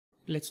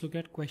Let's look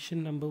at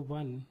question number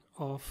 1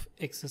 of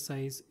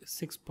exercise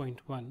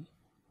 6.1.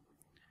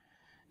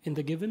 In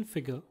the given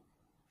figure,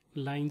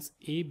 lines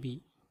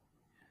AB,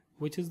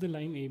 which is the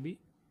line AB,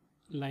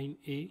 line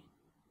A,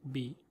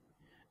 B,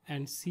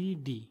 and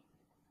CD.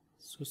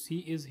 So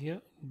C is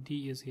here,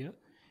 D is here,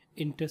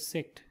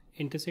 intersect.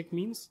 Intersect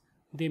means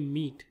they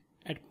meet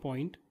at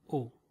point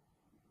O.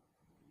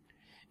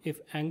 If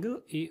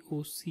angle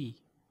AOC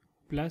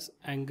plus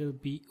angle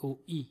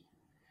BOE,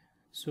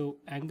 so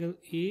angle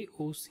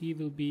AOC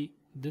will be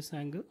this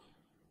angle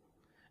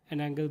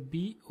and angle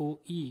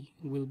BOE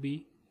will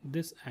be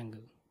this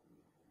angle,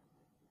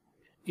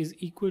 is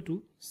equal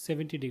to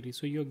 70 degrees.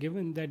 So you're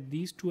given that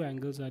these two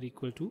angles are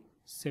equal to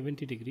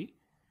 70 degree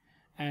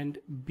and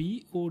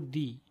BOD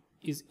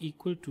is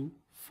equal to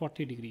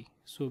 40 degree.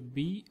 So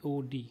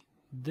BOD,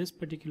 this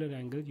particular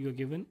angle you are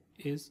given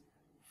is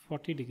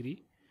 40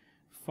 degree.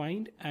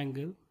 Find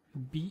angle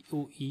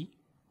BOE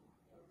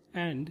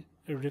and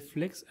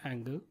reflex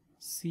angle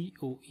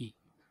COE.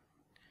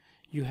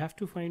 You have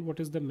to find what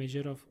is the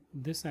measure of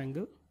this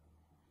angle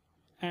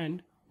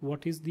and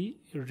what is the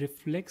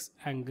reflex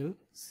angle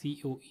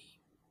COE.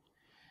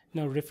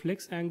 Now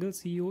reflex angle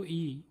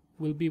COE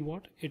will be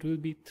what? It will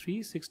be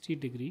 360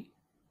 degree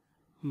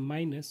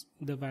minus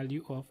the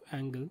value of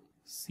angle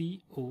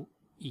COE.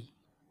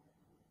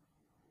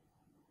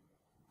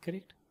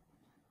 Correct?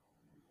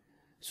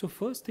 So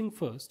first thing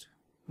first,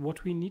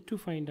 what we need to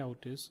find out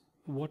is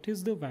what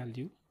is the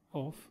value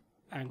of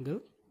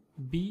angle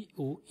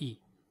BOE.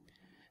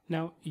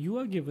 Now you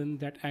are given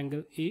that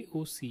angle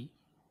AOC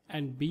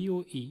and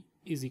BOE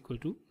is equal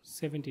to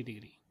 70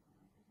 degree.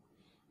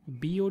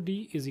 BOD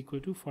is equal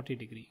to 40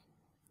 degree,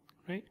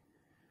 right?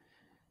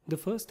 The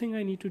first thing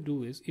I need to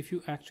do is, if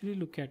you actually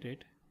look at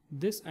it,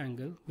 this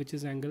angle, which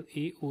is angle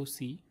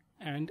AOC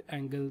and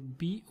angle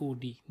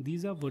BOD,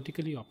 these are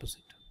vertically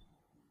opposite,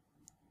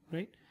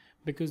 right?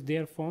 Because they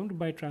are formed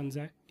by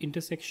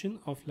intersection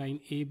of line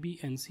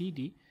AB and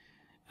CD.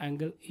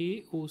 Angle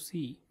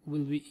AOC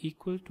will be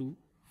equal to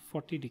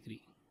 40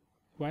 degree.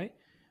 Why?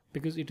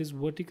 Because it is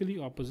vertically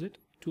opposite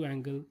to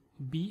angle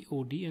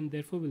BOD and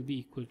therefore will be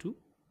equal to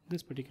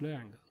this particular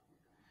angle.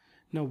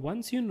 Now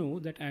once you know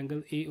that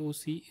angle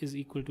AOC is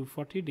equal to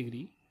 40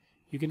 degree,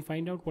 you can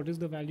find out what is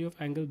the value of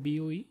angle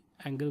BOE.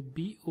 Angle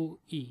BOE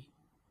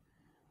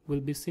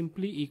will be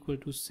simply equal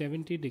to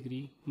 70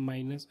 degree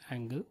minus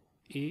angle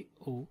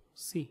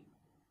AOC.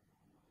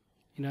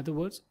 In other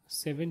words,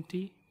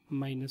 70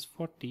 minus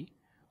 40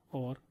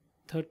 or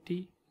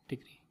 30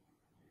 degree.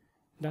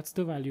 That's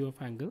the value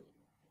of angle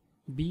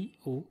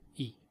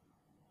BOE.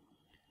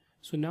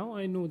 So now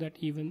I know that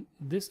even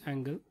this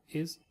angle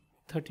is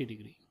 30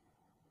 degree.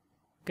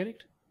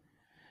 Correct?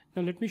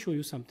 Now let me show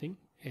you something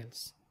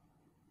else.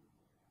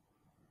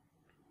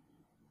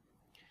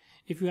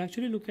 If you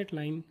actually look at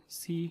line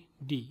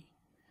CD,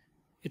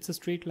 it's a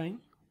straight line.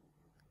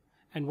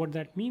 And what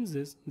that means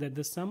is that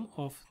the sum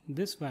of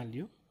this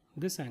value,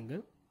 this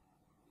angle,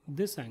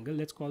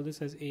 let's call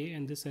this as A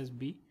and this as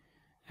B,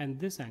 and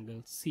this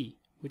angle C,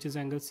 which is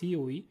angle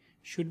COE,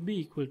 should be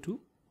equal to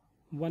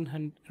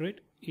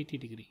 180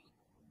 degree.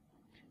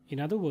 In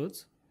other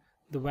words,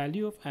 the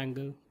value of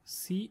angle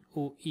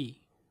COE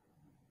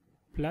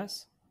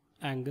plus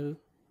angle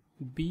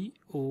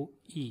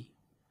BOE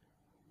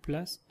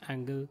plus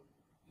angle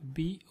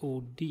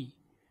BOD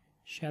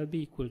shall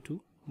be equal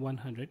to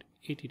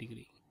 180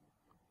 degree.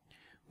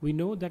 We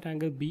know that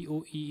angle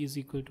BOE is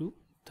equal to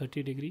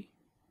 30 degree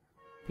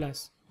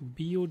plus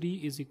BOD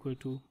is equal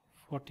to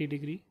 40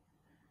 degree,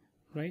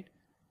 right?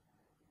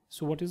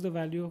 So what is the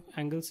value of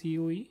angle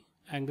COE?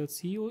 Angle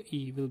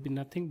COE will be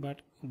nothing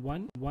but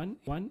 1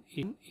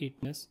 in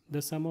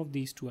the sum of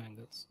these two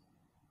angles.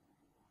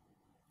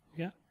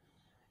 Yeah.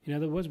 In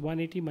other words,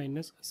 180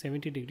 minus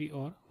 70 degree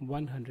or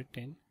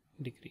 110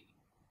 degree.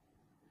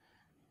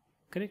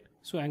 Correct?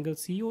 So angle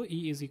COE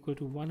is equal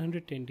to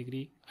 110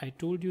 degree. I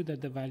told you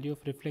that the value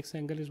of reflex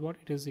angle is what?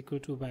 It is equal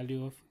to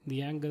value of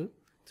the angle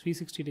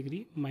 360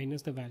 degree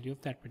minus the value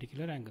of that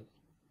particular angle.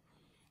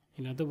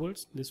 In other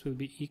words, this will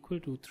be equal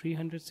to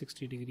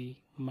 360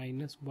 degree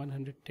minus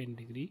 110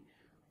 degree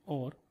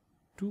or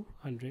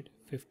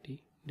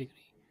 250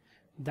 degree.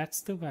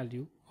 That's the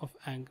value of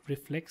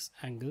reflex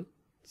angle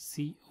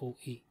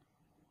COE.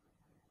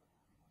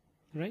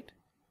 Right?